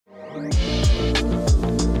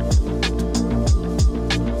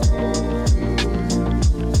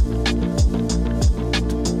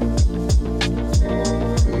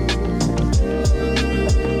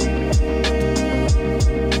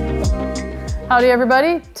Howdy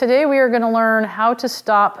everybody. Today we are going to learn how to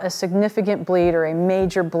stop a significant bleed or a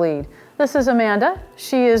major bleed. This is Amanda.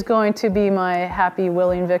 She is going to be my happy,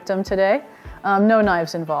 willing victim today. No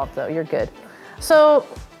knives involved though, you're good. So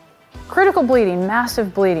critical bleeding,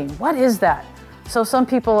 massive bleeding, what is that? So some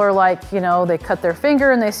people are like, you know, they cut their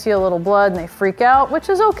finger and they see a little blood and they freak out, which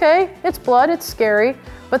is okay. It's blood, it's scary,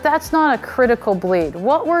 but that's not a critical bleed.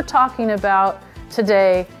 What we're talking about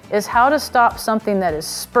today is how to stop something that is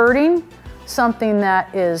spurting, something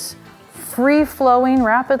that is free flowing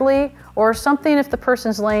rapidly, or something if the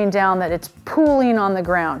person's laying down that it's pooling on the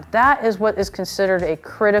ground. That is what is considered a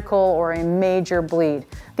critical or a major bleed.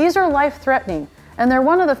 These are life-threatening, and they're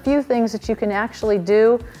one of the few things that you can actually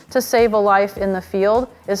do to save a life in the field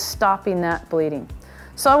is stopping that bleeding.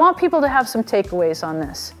 So I want people to have some takeaways on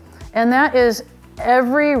this, and that is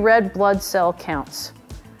every red blood cell counts.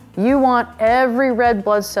 You want every red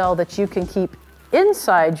blood cell that you can keep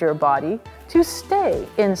inside your body to stay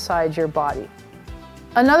inside your body.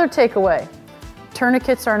 Another takeaway,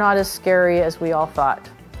 tourniquets are not as scary as we all thought.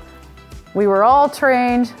 We were all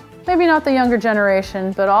trained, maybe not the younger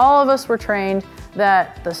generation, but all of us were trained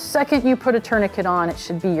that the second you put a tourniquet on, it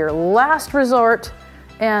should be your last resort,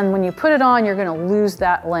 and when you put it on, you're gonna lose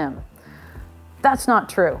that limb. That's not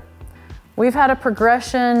true. We've had a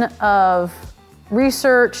progression of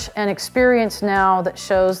research and experience now that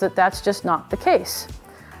shows that that's just not the case.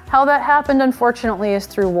 How that happened, unfortunately, is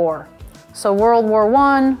through war. So World War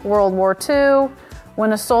I, World War II,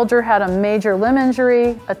 when a soldier had a major limb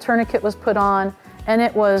injury, a tourniquet was put on, and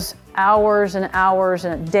it was hours and hours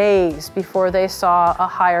and days before they saw a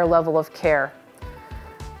higher level of care.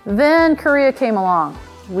 Then Korea came along.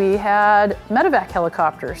 We had medevac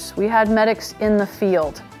helicopters. We had medics in the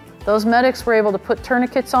field. Those medics were able to put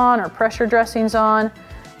tourniquets on or pressure dressings on,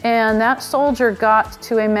 and that soldier got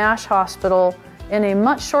to a MASH hospital in a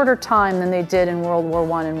much shorter time than they did in World War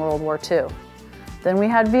I and World War II. Then we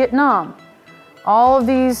had Vietnam. All of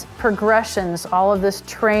these progressions, all of this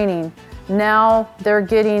training, now they're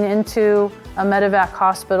getting into a medevac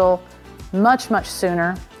hospital much, much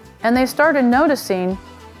sooner, and they started noticing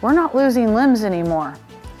we're not losing limbs anymore.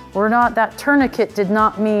 That tourniquet did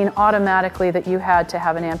not mean automatically that you had to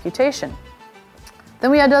have an amputation.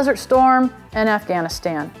 Then we had Desert Storm and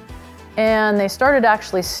Afghanistan, and they started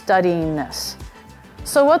actually studying this.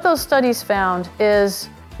 So what those studies found is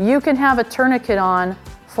you can have a tourniquet on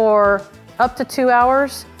for up to 2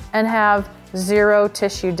 hours and have 0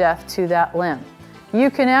 tissue death to that limb. You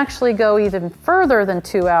can actually go even further than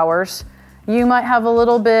 2 hours. You might have a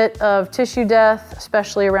little bit of tissue death,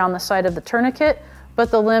 especially around the site of the tourniquet, but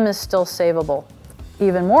the limb is still savable.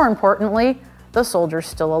 Even more importantly, the soldier's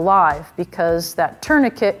still alive because that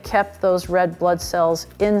tourniquet kept those red blood cells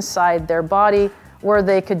inside their body where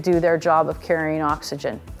they could do their job of carrying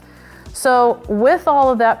oxygen. So with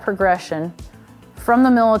all of that progression from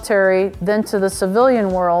the military then to the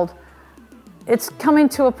civilian world, it's coming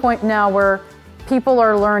to a point now where people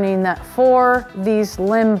are learning that for these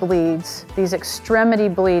limb bleeds, these extremity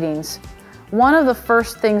bleedings, one of the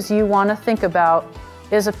first things you want to think about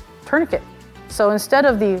is a tourniquet. So instead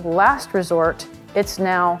of the last resort, it's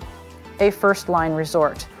now a first line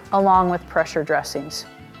resort along with pressure dressings.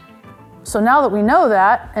 So now that we know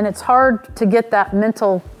that, and it's hard to get that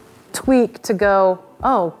mental tweak to go,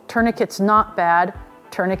 oh, tourniquet's not bad,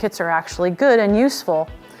 tourniquets are actually good and useful.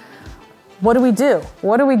 What do we do?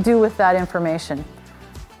 What do we do with that information?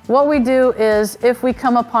 What we do is if we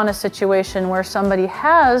come upon a situation where somebody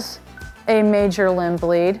has a major limb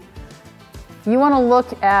bleed, you want to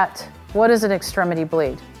look at what is an extremity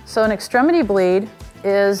bleed. So an extremity bleed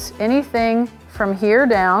is anything from here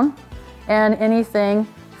down and anything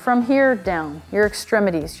from here down, your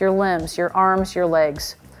extremities, your limbs, your arms, your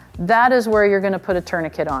legs. That is where you're going to put a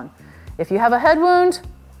tourniquet on. If you have a head wound,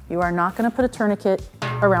 you are not going to put a tourniquet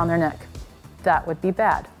around their neck. That would be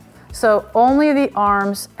bad. So only the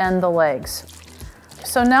arms and the legs.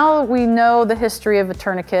 So now we know the history of the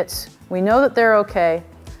tourniquets. We know that they're okay.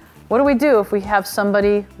 What do we do if we have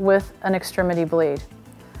somebody with an extremity bleed?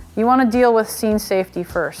 You want to deal with scene safety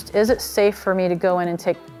first. Is it safe for me to go in and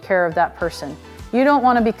take care of that person? You don't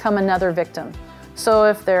want to become another victim. So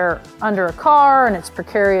if they're under a car and it's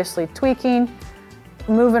precariously tweaking,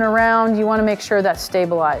 moving around, you want to make sure that's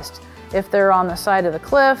stabilized. If they're on the side of the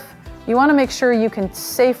cliff, you want to make sure you can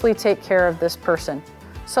safely take care of this person.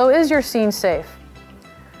 So is your scene safe?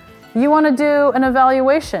 You want to do an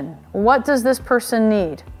evaluation. What does this person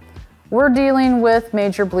need? We're dealing with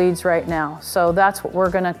major bleeds right now, so that's what we're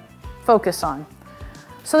gonna focus on.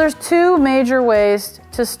 So there's two major ways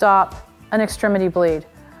to stop an extremity bleed.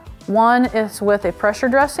 One is with a pressure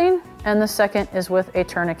dressing, and the second is with a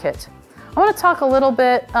tourniquet. I want to talk a little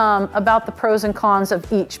bit about the pros and cons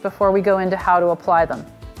of each before we go into how to apply them.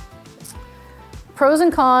 Pros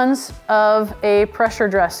and cons of a pressure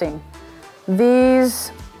dressing.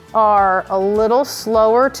 These are a little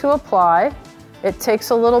slower to apply. It takes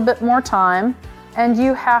a little bit more time, and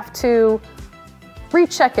you have to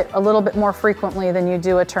recheck it a little bit more frequently than you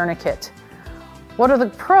do a tourniquet. What are the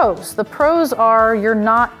pros? The pros are you're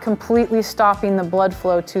not completely stopping the blood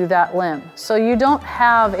flow to that limb. So you don't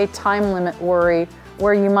have a time limit worry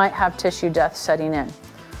where you might have tissue death setting in.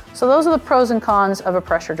 So those are the pros and cons of a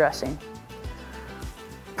pressure dressing.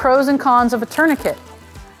 Pros and cons of a tourniquet.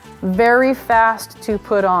 Very fast to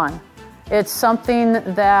put on. It's something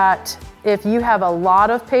that if you have a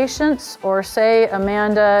lot of patients, or say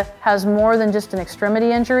Amanda has more than just an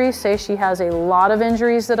extremity injury, say she has a lot of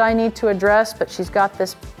injuries that I need to address, but she's got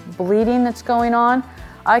this bleeding that's going on,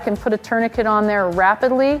 I can put a tourniquet on there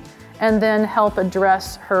rapidly and then help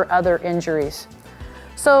address her other injuries.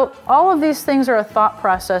 So all of these things are a thought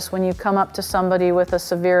process when you come up to somebody with a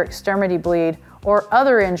severe extremity bleed or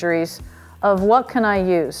other injuries of what can I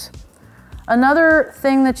use. Another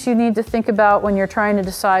thing that you need to think about when you're trying to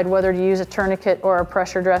decide whether to use a tourniquet or a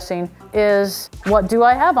pressure dressing is, what do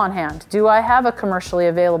I have on hand? Do I have a commercially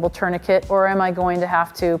available tourniquet, or am I going to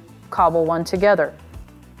have to cobble one together?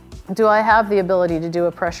 Do I have the ability to do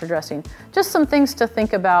a pressure dressing? Just some things to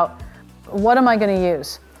think about. What am I going to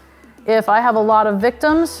use? If I have a lot of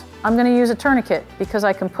victims, I'm going to use a tourniquet because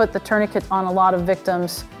I can put the tourniquet on a lot of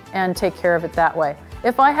victims and take care of it that way.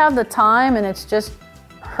 If I have the time and it's just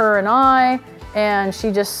her and I, and she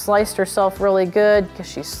just sliced herself really good because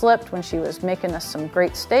she slipped when she was making us some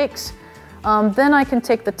great steaks, then I can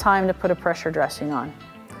take the time to put a pressure dressing on.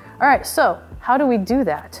 All right, so how do we do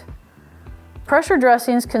that? Pressure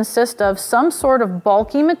dressings consist of some sort of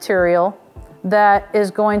bulky material that is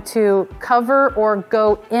going to cover or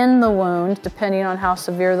go in the wound, depending on how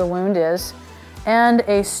severe the wound is, and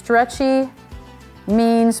a stretchy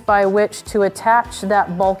means by which to attach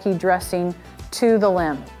that bulky dressing to the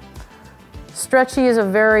limb. Stretchy is a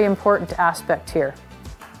very important aspect here.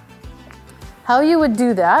 How you would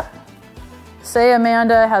do that, say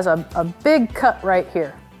Amanda has a big cut right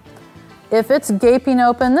here. If it's gaping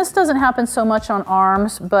open, this doesn't happen so much on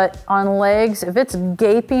arms, but on legs, if it's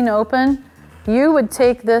gaping open, you would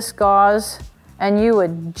take this gauze and you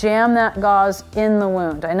would jam that gauze in the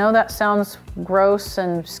wound. I know that sounds gross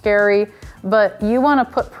and scary, but you want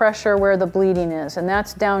to put pressure where the bleeding is, and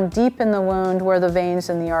that's down deep in the wound where the veins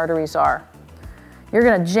and the arteries are. You're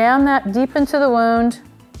going to jam that deep into the wound,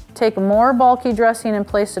 take more bulky dressing and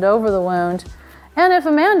place it over the wound, and if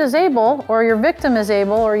Amanda's able, or your victim is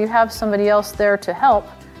able, or you have somebody else there to help,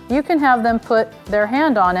 you can have them put their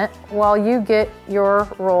hand on it while you get your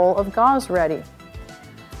roll of gauze ready.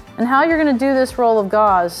 And how you're going to do this roll of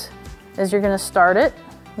gauze is you're going to start it.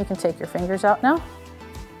 You can take your fingers out now.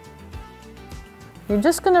 You're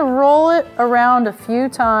just going to roll it around a few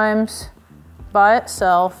times by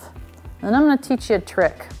itself, and I'm going to teach you a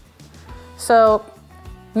trick. So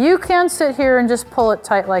you can sit here and just pull it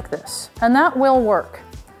tight like this, and that will work.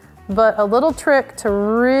 But a little trick to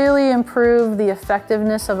really improve the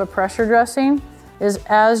effectiveness of a pressure dressing is,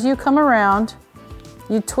 as you come around,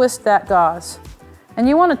 you twist that gauze. And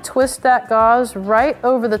you want to twist that gauze right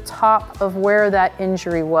over the top of where that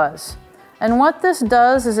injury was. And what this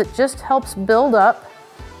does is it just helps build up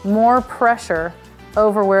more pressure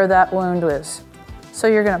over where that wound is. So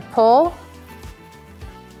you're going to pull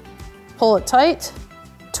it tight,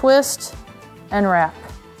 twist, and wrap.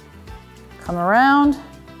 Come around,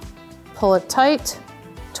 pull it tight,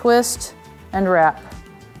 twist, and wrap.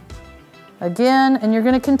 Again, and you're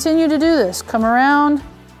going to continue to do this. Come around,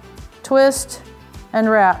 twist, and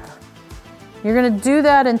wrap. You're going to do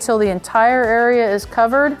that until the entire area is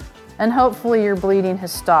covered and hopefully your bleeding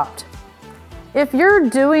has stopped. If you're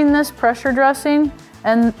doing this pressure dressing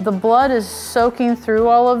and the blood is soaking through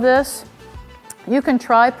all of this, you can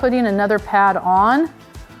try putting another pad on,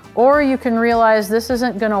 or you can realize this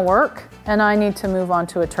isn't going to work and I need to move on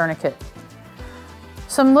to a tourniquet.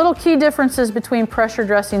 Some little key differences between pressure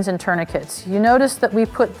dressings and tourniquets. You notice that we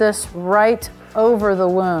put this right over the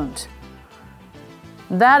wound.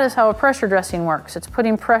 That is how a pressure dressing works. It's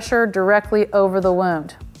putting pressure directly over the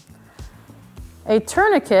wound. A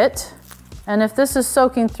tourniquet, and if this is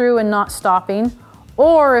soaking through and not stopping,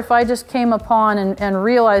 or if I just came upon and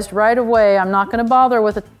realized right away I'm not going to bother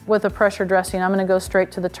with a pressure dressing, I'm going to go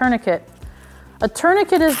straight to the tourniquet, A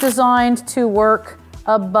tourniquet is designed to work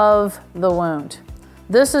above the wound.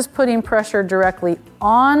 This is putting pressure directly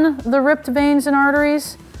on the ripped veins and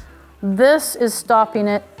arteries. This is stopping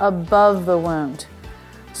it above the wound.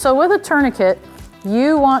 So with a tourniquet,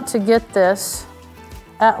 you want to get this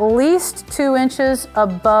at least 2 inches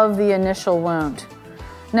above the initial wound.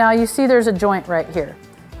 Now you see there's a joint right here.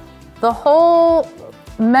 The whole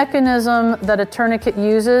mechanism that a tourniquet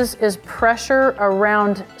uses is pressure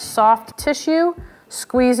around soft tissue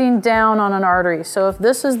squeezing down on an artery. So if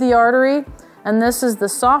this is the artery and this is the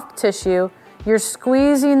soft tissue, you're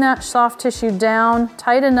squeezing that soft tissue down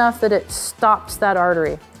tight enough that it stops that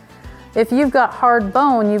artery. If you've got hard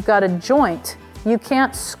bone, you've got a joint, you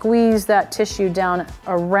can't squeeze that tissue down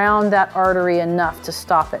around that artery enough to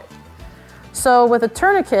stop it. So with a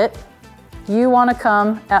tourniquet, you want to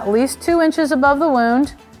come at least 2 inches above the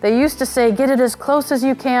wound. They used to say get it as close as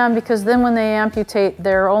you can because then when they amputate,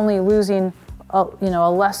 they're only losing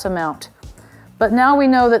a less amount. But now we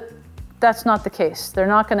know that that's not the case. They're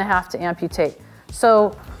not going to have to amputate.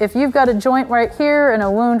 So if you've got a joint right here and a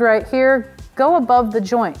wound right here, go above the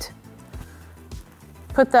joint.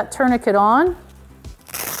 Put that tourniquet on.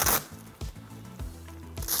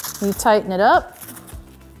 You tighten it up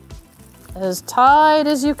as tight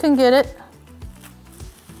as you can get it.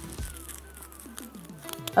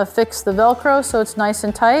 Affix the Velcro so it's nice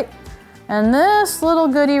and tight. And this little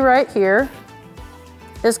goodie right here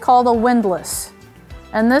is called a windlass.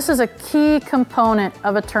 And this is a key component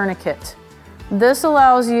of a tourniquet. This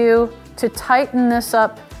allows you to tighten this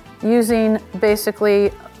up using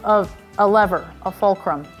basically a lever, a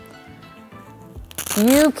fulcrum.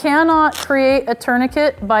 You cannot create a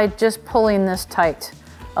tourniquet by just pulling this tight.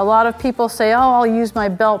 A lot of people say, oh, I'll use my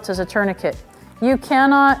belt as a tourniquet. You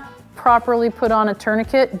cannot properly put on a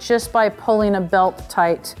tourniquet just by pulling a belt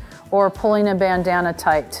tight or pulling a bandana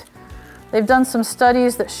tight. They've done some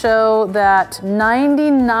studies that show that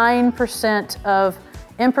 99% of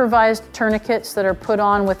improvised tourniquets that are put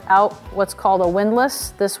on without what's called a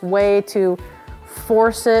windlass, this way to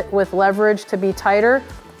force it with leverage to be tighter,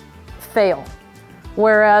 fail.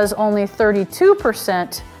 Whereas only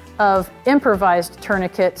 32% of improvised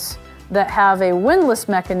tourniquets that have a windlass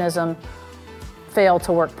mechanism fail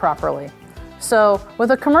to work properly. So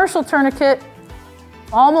with a commercial tourniquet,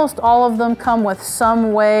 almost all of them come with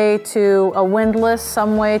some way to a windlass,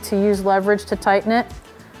 some way to use leverage to tighten it.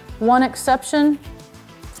 One exception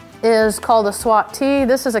is called a SWAT-T.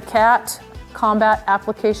 This is a CAT, Combat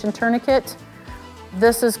Application Tourniquet.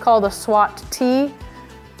 This is called a SWAT-T,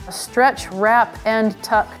 a stretch, wrap, and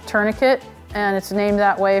tuck tourniquet, and it's named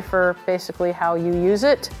that way for basically how you use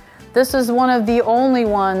it. This is one of the only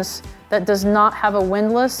ones that does not have a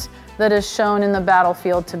windlass that is shown in the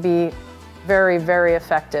battlefield to be very, very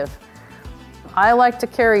effective. I like to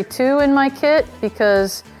carry 2 in my kit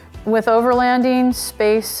because with overlanding,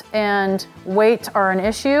 space and weight are an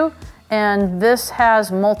issue, and this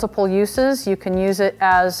has multiple uses. You can use it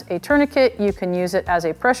as a tourniquet, you can use it as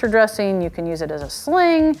a pressure dressing, you can use it as a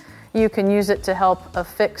sling, you can use it to help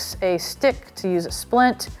affix a stick, to use a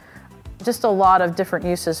splint, just a lot of different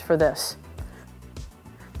uses for this.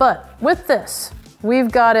 But with this,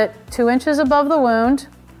 we've got it 2 inches above the wound,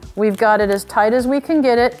 we've got it as tight as we can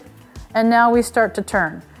get it, and now we start to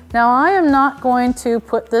turn. Now I am not going to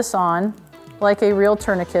put this on like a real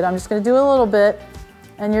tourniquet. I'm just going to do a little bit,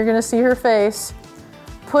 and you're going to see her face.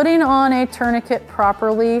 Putting on a tourniquet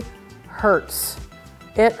properly hurts.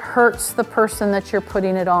 It hurts the person that you're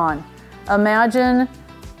putting it on. Imagine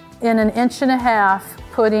in 1.5 inches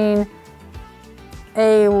putting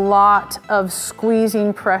a lot of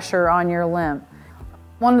squeezing pressure on your limb.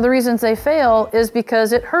 One of the reasons they fail is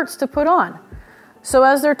because it hurts to put on. So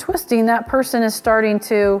as they're twisting, that person is starting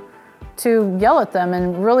to yell at them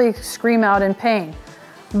and really scream out in pain.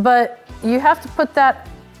 But you have to put that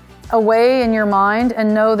away in your mind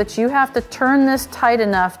and know that you have to turn this tight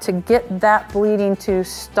enough to get that bleeding to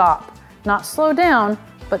stop. Not slow down,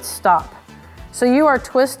 but stop. So you are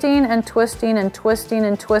twisting and twisting and twisting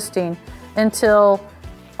and twisting until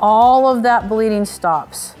all of that bleeding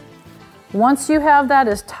stops. Once you have that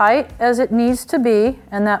as tight as it needs to be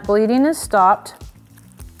and that bleeding is stopped,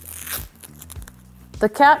 the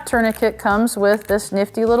CAT tourniquet comes with this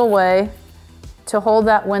nifty little way to hold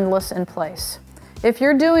that windlass in place. If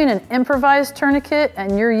you're doing an improvised tourniquet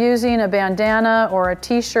and you're using a bandana or a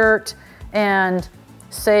t-shirt and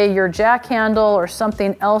say your jack handle or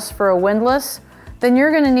something else for a windlass, then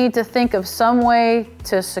you're going to need to think of some way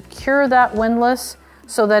to secure that windlass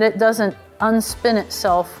so that it doesn't unspin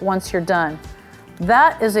itself once you're done.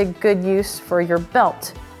 That is a good use for your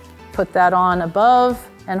belt. Put that on above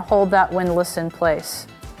and hold that windlass in place.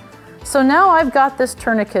 So now I've got this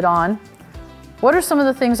tourniquet on. What are some of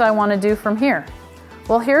the things I want to do from here?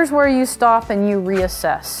 Well, here's where you stop and you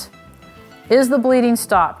reassess. Is the bleeding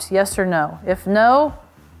stopped? Yes or no? If no,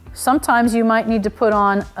 sometimes you might need to put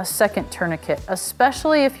on a second tourniquet,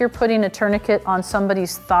 especially if you're putting a tourniquet on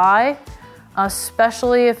somebody's thigh,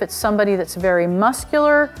 especially if it's somebody that's very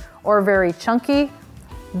muscular or very chunky.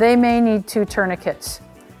 They may need 2 tourniquets.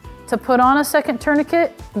 To put on a second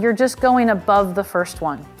tourniquet, you're just going above the first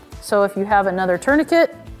one. So if you have another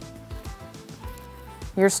tourniquet,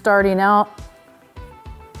 you're starting out,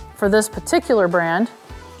 for this particular brand,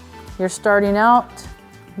 you're starting out,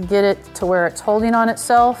 get it to where it's holding on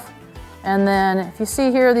itself. And then if you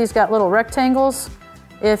see here, these got little rectangles.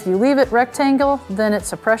 If you leave it rectangle, then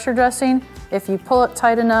it's a pressure dressing. If you pull it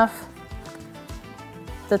tight enough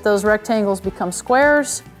that those rectangles become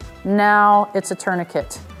squares, now it's a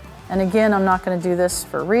tourniquet. And again, I'm not going to do this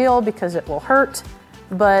for real because it will hurt,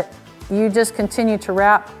 but you just continue to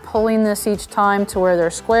wrap, pulling this each time to where they're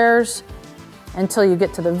squares until you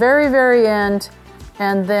get to the very, very end,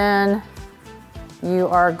 and then you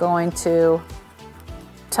are going to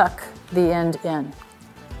tuck the end in.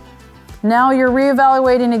 Now you're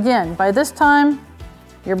reevaluating again. By this time,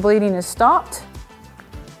 your bleeding is stopped.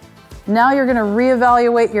 Now you're going to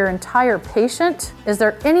reevaluate your entire patient. Is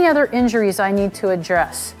there any other injuries I need to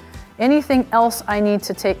address? Anything else I need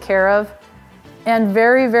to take care of? And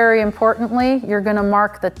very, very importantly, you're going to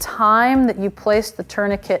mark the time that you placed the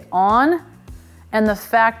tourniquet on and the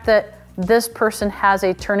fact that this person has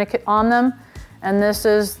a tourniquet on them. And this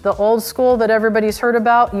is the old school that everybody's heard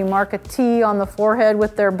about. You mark a T on the forehead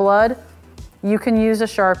with their blood. You can use a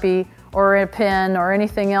Sharpie or a pen or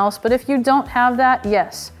anything else, but if you don't have that,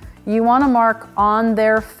 yes, you want to mark on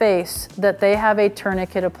their face that they have a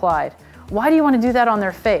tourniquet applied. Why do you want to do that on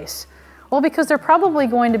their face? Well, because they're probably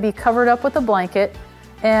going to be covered up with a blanket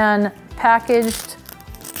and packaged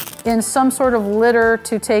in some sort of litter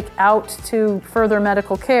to take out to further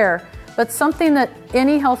medical care. But something that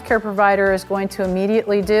any healthcare provider is going to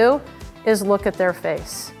immediately do is look at their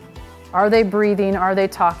face. Are they breathing? Are they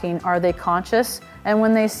talking? Are they conscious? And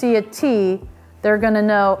when they see a T, they're going to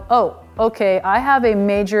know, oh, okay, I have a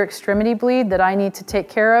major extremity bleed that I need to take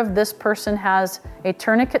care of. This person has a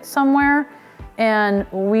tourniquet somewhere, and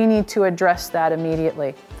we need to address that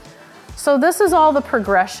immediately. So this is all the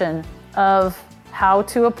progression of how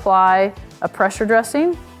to apply a pressure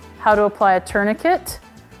dressing, how to apply a tourniquet,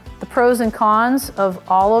 the pros and cons of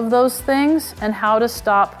all of those things, and how to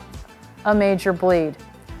stop a major bleed.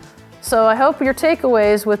 So I hope your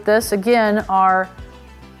takeaways with this, again, are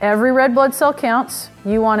every red blood cell counts.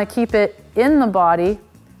 You want to keep it in the body,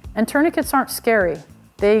 and tourniquets aren't scary.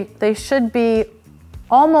 They should be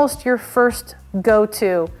almost your first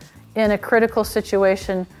go-to in a critical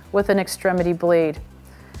situation with an extremity bleed.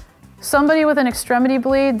 Somebody with an extremity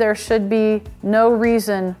bleed, there should be no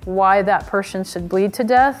reason why that person should bleed to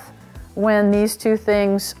death when these two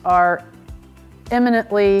things are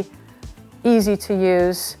eminently easy to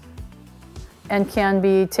use and can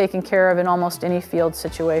be taken care of in almost any field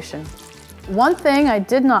situation. One thing I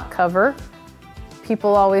did not cover,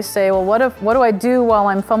 people always say, well, what do I do while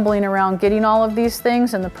I'm fumbling around getting all of these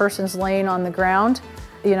things and the person's laying on the ground?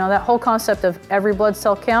 You know, that whole concept of every blood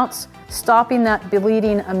cell counts, stopping that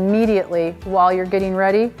bleeding immediately while you're getting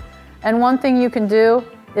ready. And one thing you can do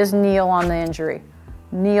is kneel on the injury.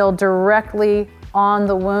 Kneel directly on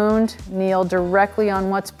the wound, kneel directly on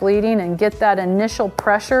what's bleeding, and get that initial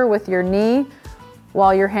pressure with your knee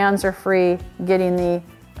while your hands are free, getting the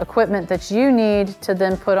equipment that you need to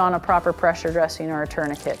then put on a proper pressure dressing or a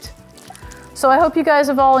tourniquet. So I hope you guys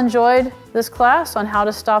have all enjoyed this class on how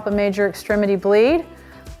to stop a major extremity bleed.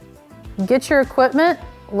 Get your equipment,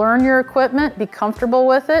 learn your equipment, be comfortable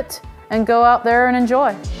with it, and go out there and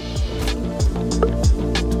enjoy.